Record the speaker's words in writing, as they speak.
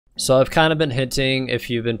So I've kind of been hinting, if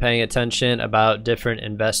you've been paying attention, about different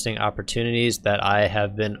investing opportunities that I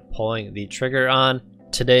have been pulling the trigger on.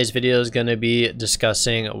 Today's video is going to be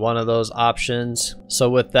discussing one of those options.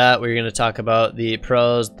 So with that, we're going to talk about the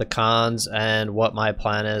pros, the cons, and what my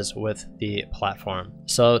plan is with the platform.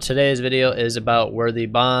 So today's video is about Worthy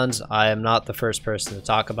Bonds. I am not the first person to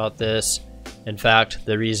talk about this. In fact,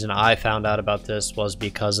 the reason I found out about this was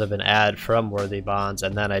because of an ad from Worthy Bonds,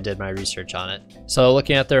 and then I did my research on it. So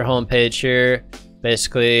looking at their homepage here,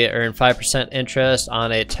 basically earn 5% interest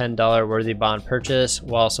on a $10 Worthy Bond purchase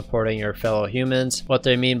while supporting your fellow humans. What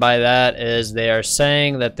they mean by that is they are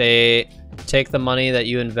saying that they take the money that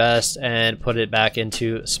you invest and put it back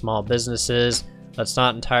into small businesses. That's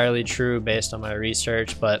not entirely true based on my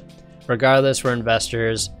research, but regardless, we're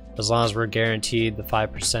investors. As long as we're guaranteed the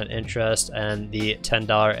 5% interest and the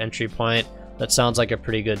 $10 entry point, that sounds like a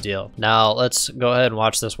pretty good deal. Now let's go ahead and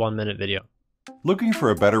watch this 1-minute video. Looking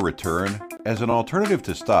for a better return? As an alternative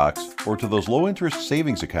to stocks or to those low-interest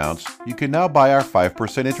savings accounts, you can now buy our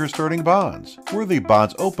 5% interest-earning bonds. Worthy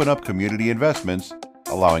Bonds open up community investments,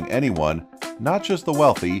 allowing anyone, not just the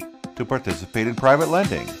wealthy, to participate in private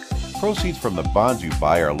lending. Proceeds from the bonds you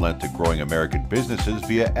buy are lent to growing American businesses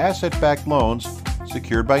via asset-backed loans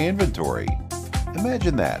secured by inventory.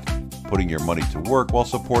 Imagine that, putting your money to work while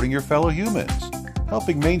supporting your fellow humans,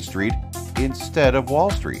 helping Main Street instead of Wall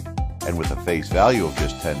Street. And with a face value of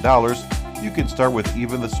just $10, you can start with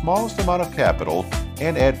even the smallest amount of capital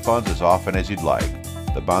and add funds as often as you'd like.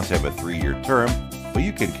 The bonds have a 3-year term, but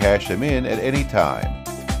you can cash them in at any time.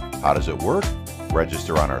 How does it work?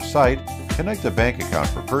 Register on our site, connect a bank account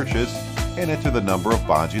for purchase, and enter the number of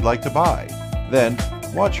bonds you'd like to buy. Then,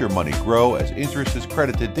 watch your money grow as interest is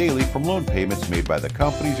credited daily from loan payments made by the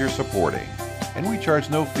companies you're supporting. And we charge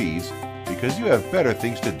no fees because you have better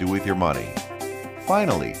things to do with your money.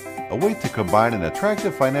 Finally, a way to combine an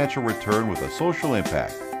attractive financial return with a social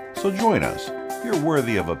impact. So join us. You're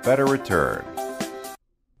worthy of a better return.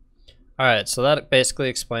 Alright, so that basically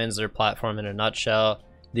explains their platform in a nutshell.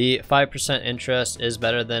 The 5% interest is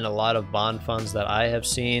better than a lot of bond funds that I have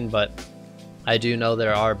seen, but I do know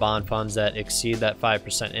there are bond funds that exceed that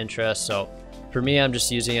 5% interest. So for me, I'm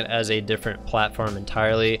just using it as a different platform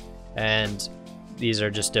entirely, and these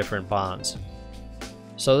are just different bonds.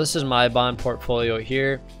 So this is my bond portfolio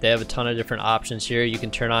here. They have a ton of different options here. You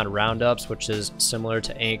can turn on roundups, which is similar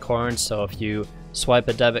to Acorns. So if you swipe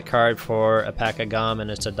a debit card for a pack of gum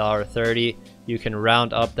and it's $1.30, you can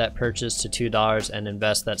round up that purchase to $2 and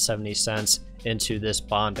invest that 70 cents into this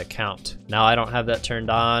bond account. Now I don't have that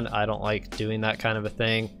turned on. I don't like doing that kind of a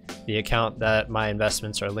thing. The account that my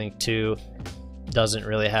investments are linked to doesn't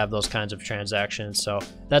really have those kinds of transactions, so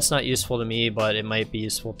that's not useful to me, but it might be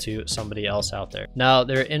useful to somebody else out there. Now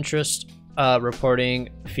their interest reporting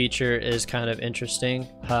feature is kind of interesting.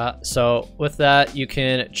 So with that, you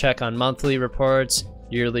can check on monthly reports,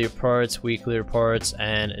 yearly reports, weekly reports,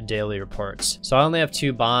 and daily reports. So I only have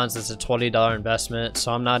 2 bonds. It's a $20 investment,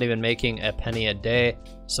 so I'm not even making a penny a day.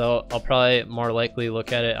 So I'll probably more likely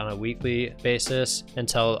look at it on a weekly basis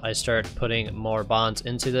until I start putting more bonds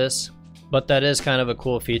into this. But that is kind of a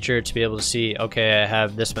cool feature to be able to see, okay, I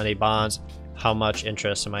have this many bonds, how much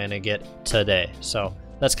interest am I going to get today? So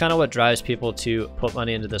that's kind of what drives people to put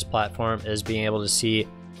money into this platform, is being able to see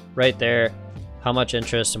right there, how much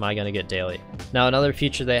interest am I going to get daily. Now another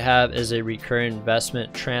feature they have is a recurring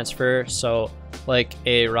investment transfer. So like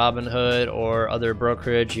a Robinhood or other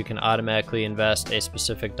brokerage, you can automatically invest a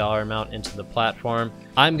specific dollar amount into the platform.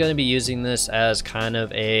 I'm going to be using this as kind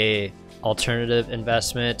of a alternative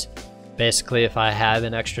investment. Basically, if I have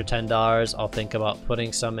an extra $10, I'll think about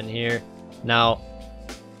putting some in here. Now,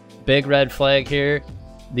 big red flag here,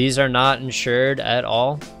 these are not insured at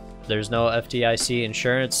all. There's no FDIC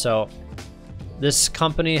insurance, so this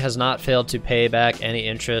company has not failed to pay back any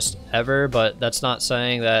interest ever, but that's not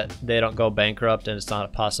saying that they don't go bankrupt and it's not a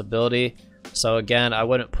possibility. So again, I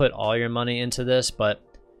wouldn't put all your money into this, but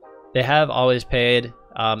they have always paid.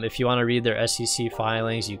 If you want to read their SEC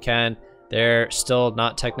filings, you can. They're still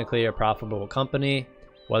not technically a profitable company.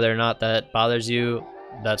 Whether or not that bothers you,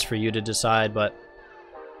 that's for you to decide. But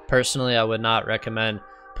personally, I would not recommend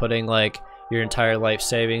putting like your entire life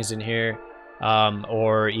savings in here,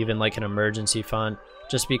 or even like an emergency fund.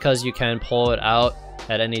 Just because you can pull it out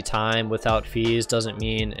at any time without fees doesn't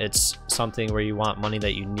mean it's something where you want money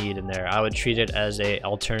that you need in there. I would treat it as a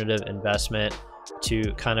alternative investment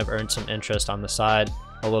to kind of earn some interest on the side,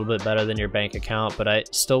 a little bit better than your bank account, but I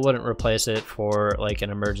still wouldn't replace it for like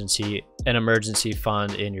an emergency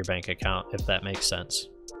fund in your bank account, if that makes sense.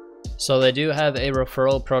 So they do have a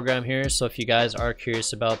referral program here, so if you guys are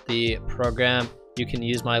curious about the program, you can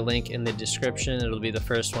use my link in the description. It'll be the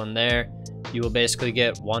first one there. You will basically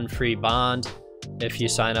get 1 free bond if you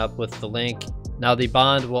sign up with the link. Now the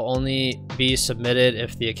bond will only be submitted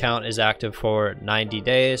if the account is active for 90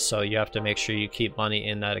 days. So you have to make sure you keep money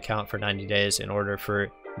in that account for 90 days in order for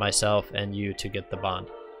myself and you to get the bond.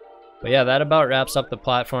 But yeah, that about wraps up the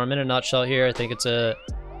platform in a nutshell here. I think it's a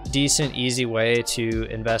decent, easy way to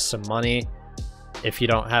invest some money. If you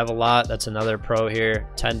don't have a lot, that's another pro here,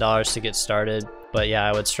 $10 to get started. But yeah,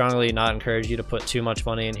 I would strongly not encourage you to put too much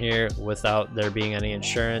money in here without there being any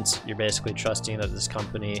insurance. You're basically trusting that this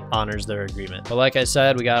company honors their agreement. But like I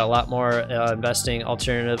said, we got a lot more investing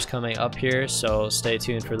alternatives coming up here, so stay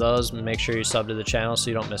tuned for those and make sure you sub to the channel so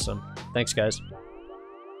you don't miss them. Thanks, guys.